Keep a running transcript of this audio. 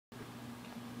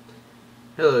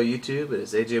Hello YouTube, it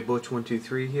is AJ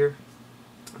Butch123 here.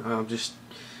 I'm just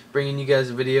bringing you guys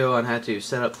a video on how to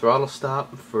set up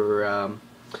Throttlestop for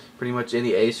pretty much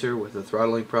any acer with a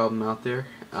throttling problem out there.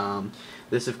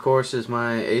 This of course is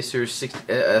my Acer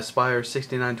Aspire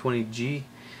 6920G.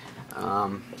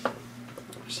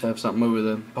 Just have something over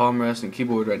the palm rest and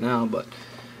keyboard right now, but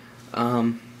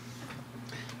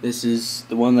this is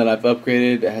the one that I've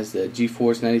upgraded. It has the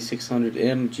GeForce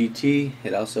 9600M GT.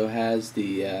 It also has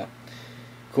the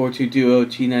Core 2 Duo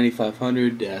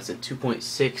T9500. It's a 2.6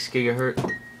 gigahertz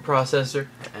processor,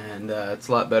 and it's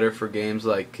a lot better for games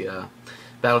like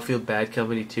Battlefield Bad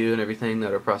Company 2 and everything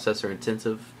that are processor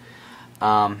intensive.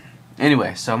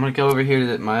 Anyway, so I'm going to go over here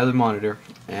to my other monitor,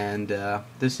 and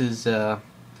this is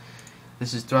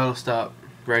Throttlestop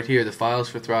right here, the files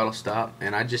for Throttlestop,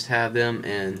 and I just have them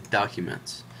in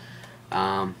Documents.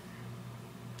 As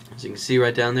you can see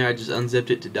right down there, I just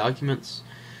unzipped it to Documents.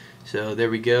 So there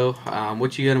we go.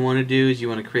 What you're going to want to do is you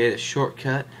want to create a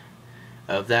shortcut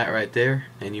of that right there,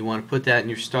 and you want to put that in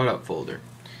your startup folder.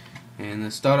 And the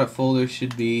startup folder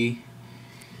should be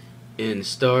in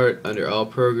Start under All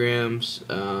Programs,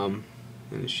 and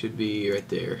it should be right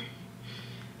there.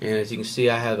 And as you can see,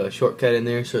 I have a shortcut in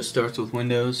there, so it starts with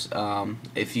Windows.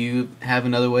 If you have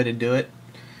another way to do it,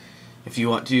 if you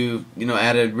want to,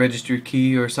 add a registry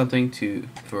key or something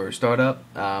for startup,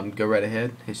 go right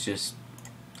ahead. It's just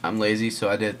I'm lazy, so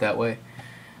I did it that way.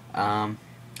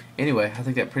 Anyway, I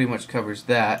think that pretty much covers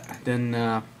that. Then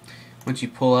once you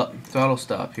pull up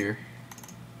Throttlestop here,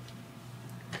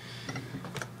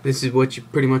 this is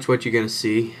pretty much what you're gonna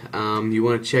see. You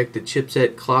want to check the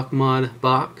chipset clock mod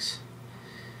box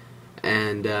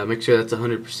and make sure that's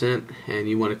 100%, and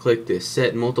you want to click the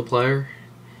set multiplier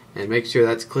and make sure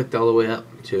that's clicked all the way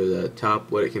up to the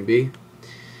top what it can be.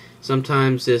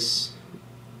 Sometimes this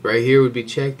right here would be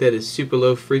checked. That is super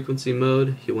low frequency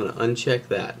mode. You want to uncheck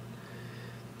that.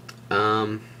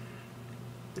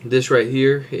 This right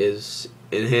here is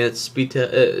enhanced speed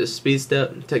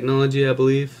step technology, I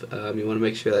believe. You want to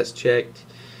make sure that's checked.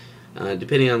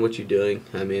 Depending on what you're doing,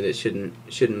 I mean, it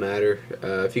shouldn't matter.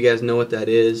 If you guys know what that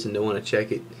is and don't want to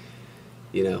check it,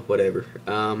 whatever.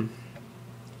 And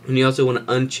you also want to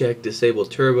uncheck disable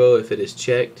turbo if it is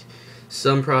checked.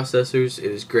 Some processors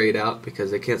it is grayed out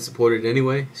because they can't support it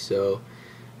anyway, so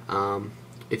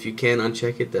if you can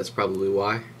uncheck it, that's probably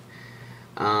why.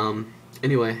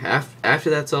 Anyway, after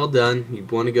that's all done, you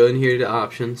want to go in here to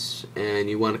options, and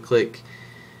you want to click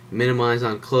minimize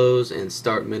on close and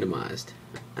start minimized,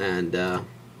 and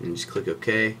just click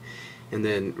OK. And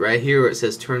then right here where it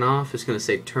says turn off, it's going to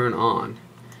say turn on,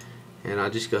 and I'll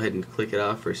just go ahead and click it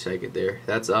off for a second there.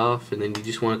 That's off, and then you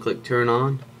just want to click turn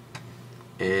on,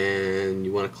 and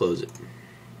you want to close it,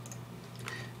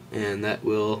 and that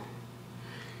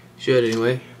should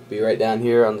anyway be right down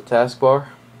here on the taskbar,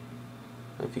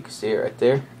 if you can see it right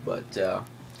there. But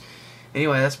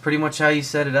anyway, that's pretty much how you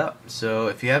set it up. So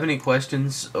if you have any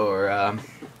questions or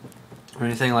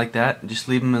anything like that, just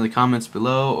leave them in the comments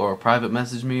below or private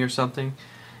message me or something,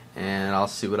 and I'll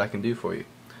see what I can do for you.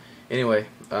 Anyway,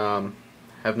 have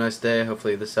a nice day.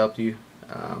 Hopefully this helped you.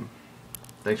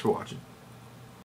 Thanks for watching.